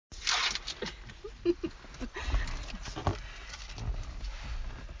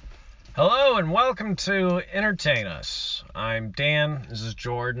Hello and welcome to Entertain Us. I'm Dan. This is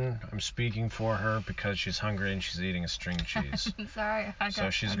Jordan. I'm speaking for her because she's hungry and she's eating a string cheese. Sorry,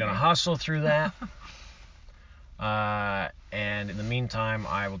 so she's going to hustle through that. And in the meantime,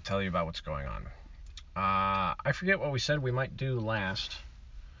 I will tell you about what's going on. I forget what we said we might do last.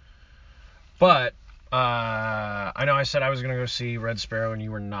 But I know I said I was going to go see Red Sparrow and you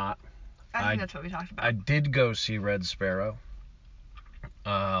were not. I think that's what we talked about. I did go see Red Sparrow.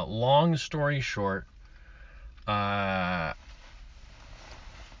 Long story short, I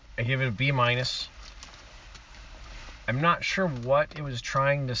give it a B-. I'm not sure what it was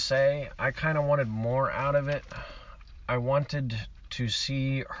trying to say. I kind of wanted more out of it. I wanted to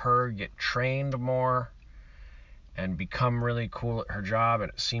see her get trained more and become really cool at her job, and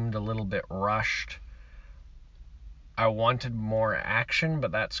it seemed a little bit rushed. I wanted more action,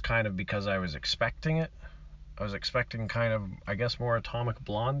 but that's kind of because I was expecting it. I was expecting kind of, I guess, more Atomic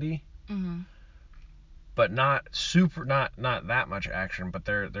Blondie. Mm-hmm. But not that much action, but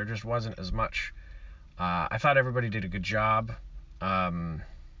there just wasn't as much. I thought everybody did a good job.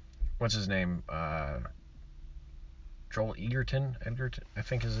 What's his name? Joel Edgerton, I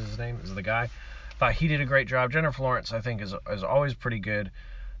think is his name, is the guy. Thought he did a great job. Jennifer Lawrence, I think, is always pretty good.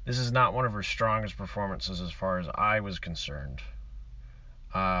 This is not one of her strongest performances as far as I was concerned.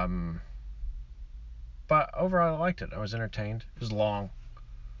 But overall, I liked it. I was entertained. It was long.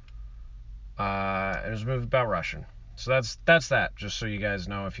 It was a movie about Russian. So that's that, just so you guys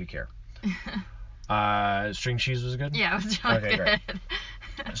know if you care. String cheese was good? Yeah, it was really good.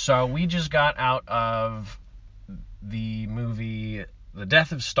 Great. So we just got out of the movie The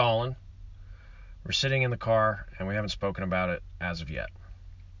Death of Stalin. We're sitting in the car, and we haven't spoken about it as of yet.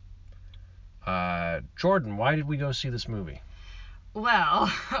 Jordan, why did we go see this movie? Well,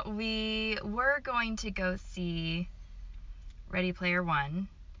 we were going to go see Ready Player One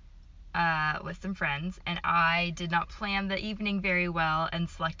with some friends, and I did not plan the evening very well and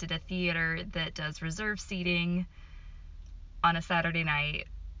selected a theater that does reserve seating on a Saturday night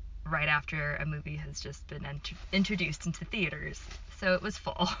right after a movie has just been introduced into theaters. So it was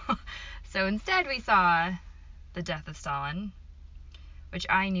full. So instead we saw The Death of Stalin, which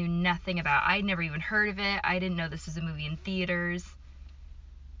I knew nothing about. I'd never even heard of it. I didn't know this was a movie in theaters.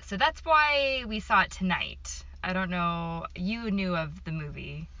 So that's why we saw it tonight. I don't know. You knew of the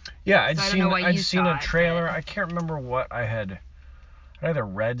movie. Yeah, I'd so seen a trailer. I can't remember what I had. I either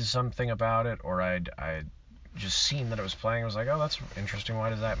read something about it or I'd just seen that it was playing. I was like, oh, that's interesting. Why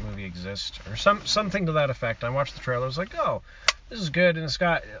does that movie exist? Or something to that effect. I watched the trailer. I was like, oh, this is good. And it's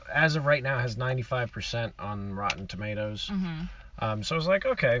got, as of right now, has 95% on Rotten Tomatoes. Mm-hmm. So I was like,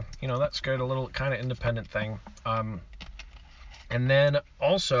 okay, that's good. A little kind of independent thing. And then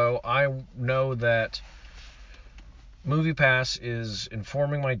also, I know that MoviePass is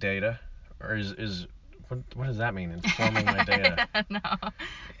informing my data, or is what does that mean? Informing my data? No.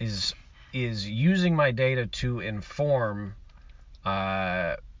 Is using my data to inform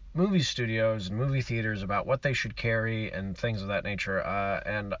movie studios and movie theaters about what they should carry and things of that nature.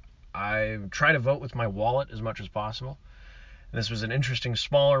 And I try to vote with my wallet as much as possible. And this was an interesting,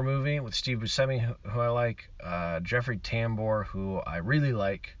 smaller movie with Steve Buscemi, who I like, Jeffrey Tambor, who I really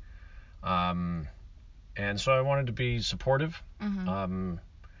like. And so I wanted to be supportive, Mm-hmm. and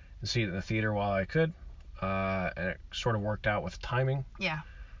see it in the theater while I could. And it sort of worked out with timing. Yeah.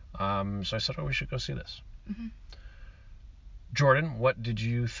 So I said, oh, we should go see this. Mm-hmm. Jordan, what did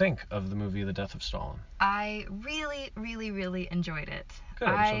you think of the movie The Death of Stalin? I really, really, really enjoyed it. Good,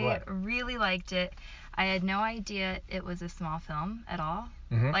 I'm so glad. I really liked it. I had no idea it was a small film at all.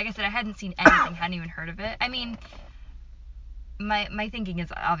 Mm-hmm. Like I said, I hadn't seen anything, hadn't even heard of it. I mean, my thinking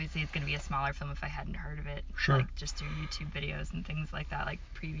is obviously it's going to be a smaller film if I hadn't heard of it. Sure. Like just through YouTube videos and things like that, like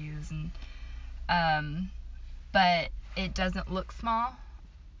previews and but it doesn't look small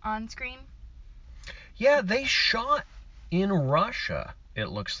on screen. Yeah, they shot in Russia, it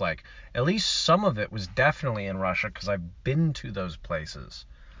looks like. At least some of it was definitely in Russia, because I've been to those places.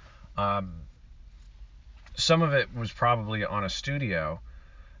 Some of it was probably on a studio,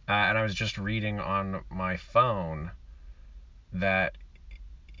 and I was just reading on my phone that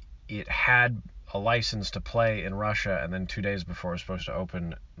it had a license to play in Russia, and then 2 days before it was supposed to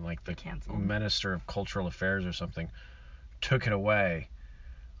open, like the Minister of Cultural Affairs or something took it away,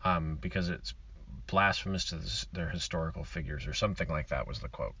 because it's blasphemous to their historical figures, or something like that was the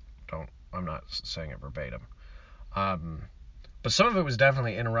quote. I'm not saying it verbatim. But some of it was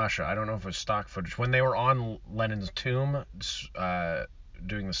definitely in Russia. I don't know if it was stock footage. When they were on Lenin's tomb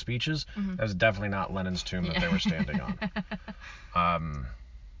doing the speeches, Mm-hmm. that was definitely not Lenin's tomb that they were standing on.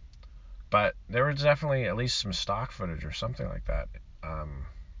 But there was definitely at least some stock footage or something like that.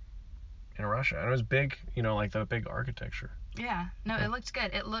 in Russia, and it was big, like the big architecture. Yeah, no, it looked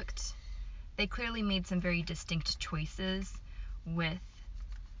good. They clearly made some very distinct choices with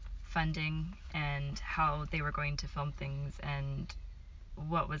funding and how they were going to film things and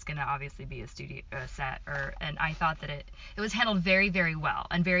what was going to obviously be a set, and I thought that it was handled very, very well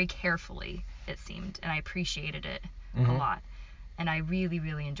and very carefully, it seemed, and I appreciated it a lot, and I really,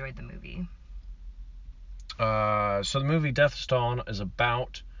 really enjoyed the movie. So the movie Death of Stalin is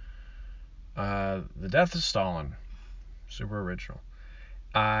about the death of Stalin. Super original.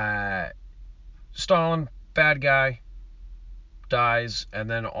 Stalin, bad guy, dies, and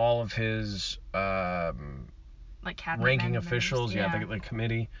then all of his like cabinet ranking members, officials, the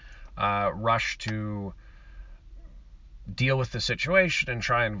committee, rush to deal with the situation and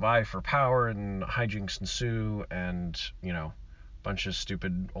try and vie for power, and hijinks ensue, and a bunch of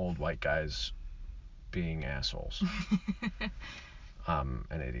stupid old white guys being assholes and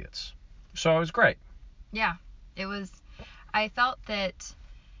idiots. So it was great. Yeah, it was. I felt that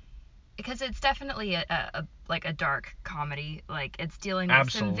because it's definitely a dark comedy, like it's dealing with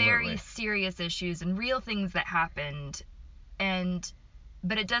some very serious issues and real things that happened,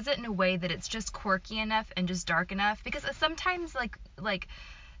 but it does it in a way that it's just quirky enough and just dark enough, because sometimes like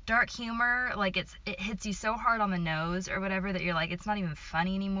dark humor, like it hits you so hard on the nose or whatever that you're like, it's not even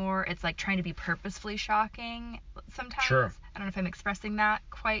funny anymore. It's like trying to be purposefully shocking sometimes. Sure. I don't know if I'm expressing that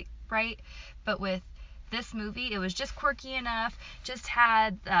quite right, but with this movie, it was just quirky enough, just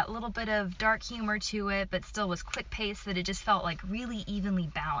had that little bit of dark humor to it, but still was quick paced, that it just felt like really evenly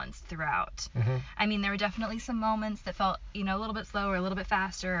balanced throughout. Mm-hmm. I mean, there were definitely some moments that felt, a little bit slower, a little bit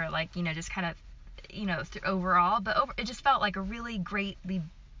faster, or like, just kind of, overall, but it just felt like a really greatly,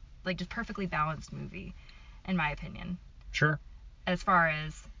 like just perfectly balanced movie, in my opinion. Sure. As far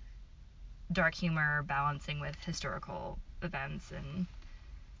as dark humor balancing with historical events and,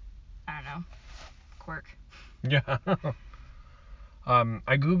 I don't know, quirk. Yeah.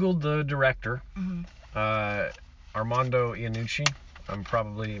 I googled the director, Armando Iannucci. I'm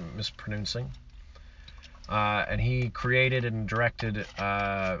probably mispronouncing. And he created and directed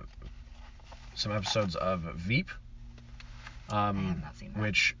some episodes of Veep, I have not seen that.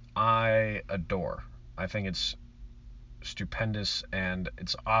 which I adore. I think it's stupendous, and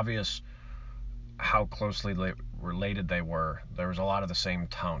it's obvious how closely related they were. There was a lot of the same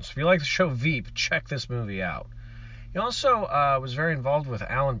tones. If you like the show Veep, check this movie out. He also was very involved with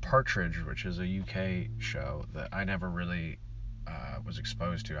Alan Partridge, which is a UK show that I never really was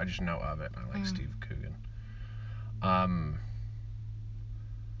exposed to. I just know of it, and I like Steve Coogan.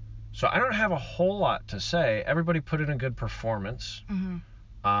 So I don't have a whole lot to say. Everybody put in a good performance.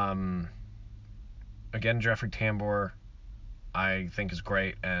 Again, Jeffrey Tambor, I think, is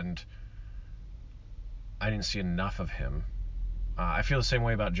great, and I didn't see enough of him. I feel the same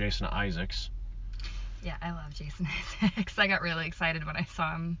way about Jason Isaacs. Yeah, I love Jason Isaacs. I got really excited when I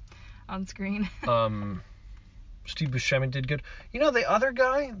saw him on screen. Steve Buscemi did good. The other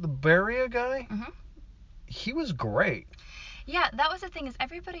guy, the Beria guy, he was great. Yeah, that was the thing, is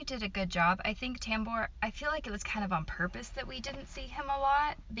everybody did a good job. I think Tambor, I feel like it was kind of on purpose that we didn't see him a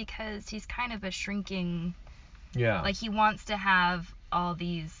lot, because he's kind of a shrinking... Yeah. Like, he wants to have all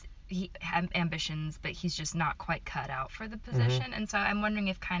these ambitions, but he's just not quite cut out for the position. And so I'm wondering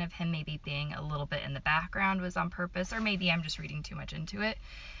if kind of him maybe being a little bit in the background was on purpose, or maybe I'm just reading too much into it.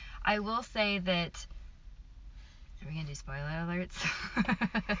 I will say that... Are we going to do spoiler alerts?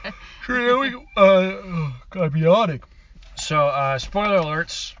 Sure, gotta be honest. So, spoiler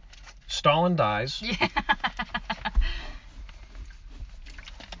alerts. Stalin dies. Yeah.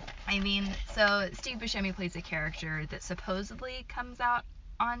 I mean, so Steve Buscemi plays a character that supposedly comes out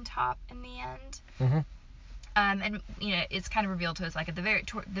on top in the end. And it's kind of revealed to us like at the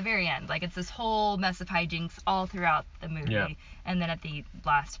very end, like it's this whole mess of hijinks all throughout the movie, and then at the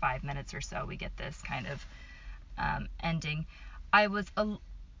last 5 minutes or so, we get this kind of ending. I was a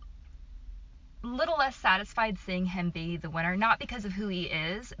little less satisfied seeing him be the winner, not because of who he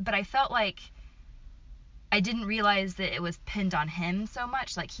is, but I felt like I didn't realize that it was pinned on him so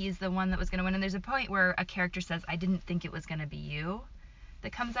much, like he's the one that was going to win. And there's a point where a character says, I didn't think it was going to be you,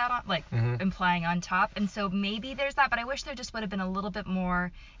 that comes out on, like, implying on top. And so maybe there's that, but I wish there just would have been a little bit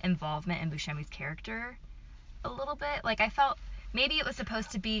more involvement in Buscemi's character. A little bit. Like, I felt maybe it was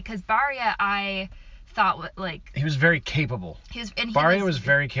supposed to be, because Baria, I thought, like... He was very capable. Baria was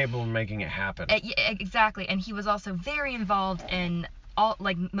very capable of making it happen. Exactly. And he was also very involved in all,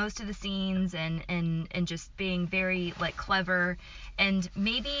 like, most of the scenes, and just being very, like, clever. And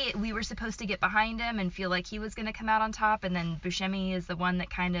maybe we were supposed to get behind him and feel like he was going to come out on top, and then Buscemi is the one that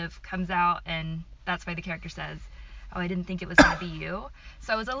kind of comes out, and that's why the character says, oh, I didn't think it was going to be you.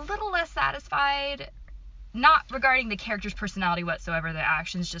 So I was a little less satisfied, not regarding the character's personality whatsoever, the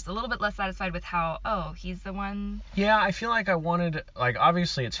actions, just a little bit less satisfied with how, oh, he's the one. Yeah, I feel like I wanted, like,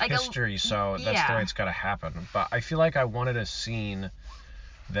 obviously it's Like history, so that's the way yeah. it's got to happen. But I feel like I wanted a scene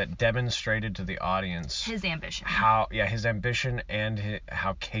that demonstrated to the audience His ambition. his ambition and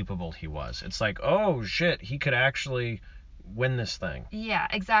how capable he was. It's like, oh shit, he could actually win this thing. Yeah,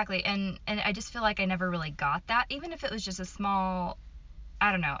 exactly. And I just feel like I never really got that, even if it was just a small,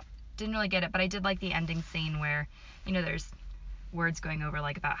 I don't know, didn't really get it, but I did like the ending scene where, there's words going over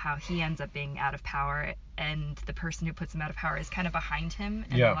like about how he ends up being out of power, and the person who puts him out of power is kind of behind him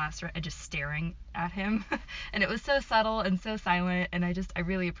in the last and just staring at him. And it was so subtle and so silent, and I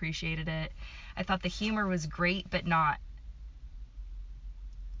really appreciated it. I thought the humor was great, but not,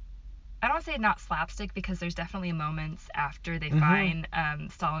 I don't want to say not slapstick, because there's definitely moments after they find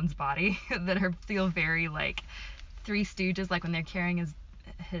Stalin's body that feel very like Three Stooges, like when they're carrying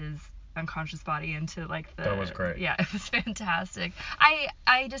his unconscious body into like the. That was great. Yeah, it was fantastic.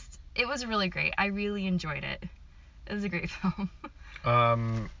 It was really great. I really enjoyed it. It was a great film.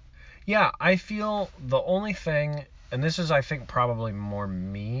 Yeah, I feel the only thing, and this is I think probably more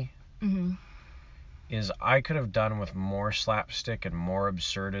me, is I could have done with more slapstick and more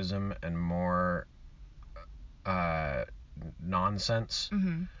absurdism and more nonsense.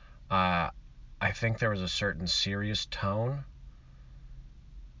 I think there was a certain serious tone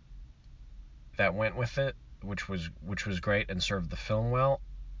that went with it, which was great and served the film well.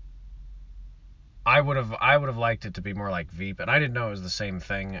 I would have liked it to be more like Veep, and I didn't know it was the same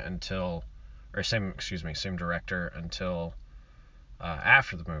thing until, or same director until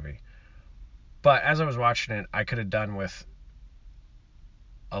after the movie. But as I was watching it, I could have done with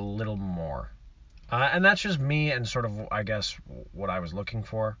a little more, and that's just me and sort of, I guess, what I was looking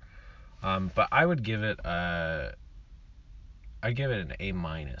for. But I would give it I'd give it an A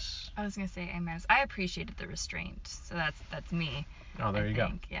minus. I was gonna say A minus. I appreciated the restraint, so that's me. Oh, there you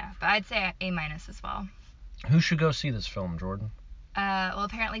go. Yeah, but I'd say A minus as well. Who should go see this film, Jordan? Well,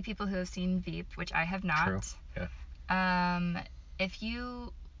 apparently people who have seen Veep, which I have not. True. Yeah. If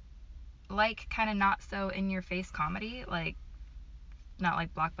you like kind of not so in your face comedy, like not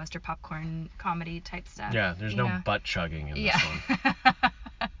like blockbuster popcorn comedy type stuff. Yeah, there's no butt chugging in this one.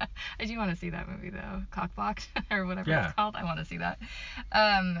 I do want to see that movie though, Cockblocked or whatever Yeah. it's called. I want to see that.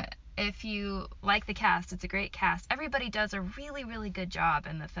 If you like the cast, it's a great cast. Everybody does a really, really good job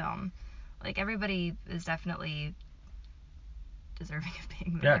in the film. Like everybody is definitely deserving of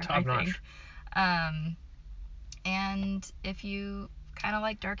being there. Yeah, top notch. Think. And if you kind of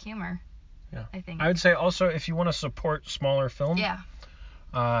like dark humor, yeah, I think. I would say also if you want to support smaller film,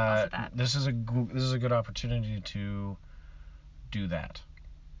 this is a good opportunity to do that.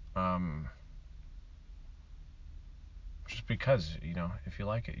 Just because, if you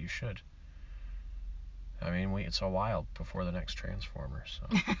like it, you should. I mean, it's a while before the next Transformers.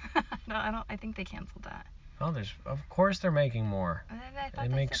 So. No, I don't. I think they canceled that. Oh, of course they're making more. They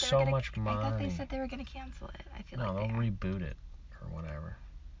make so much money. I thought they said they were gonna cancel it. I feel like they'll reboot it or whatever.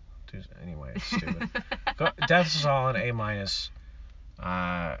 Anyway, it's stupid. Death of Stalin, A minus.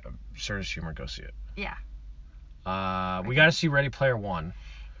 Serious humor, go see it. Yeah. We got to see Ready Player One.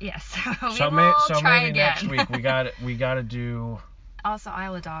 Yes. So maybe again. Next week we got to do. Also,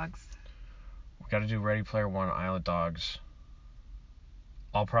 Isle of Dogs. We got to do Ready Player One, Isle of Dogs.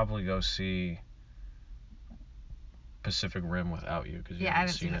 I'll probably go see Pacific Rim without you because I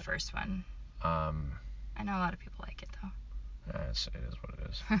haven't seen the first one. I know a lot of people like it though. It is what it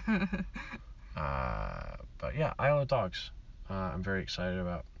is. But yeah, Isle of Dogs. I'm very excited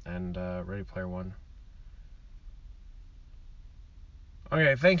about, and Ready Player One.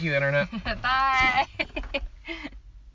 Okay, thank you, Internet. Bye.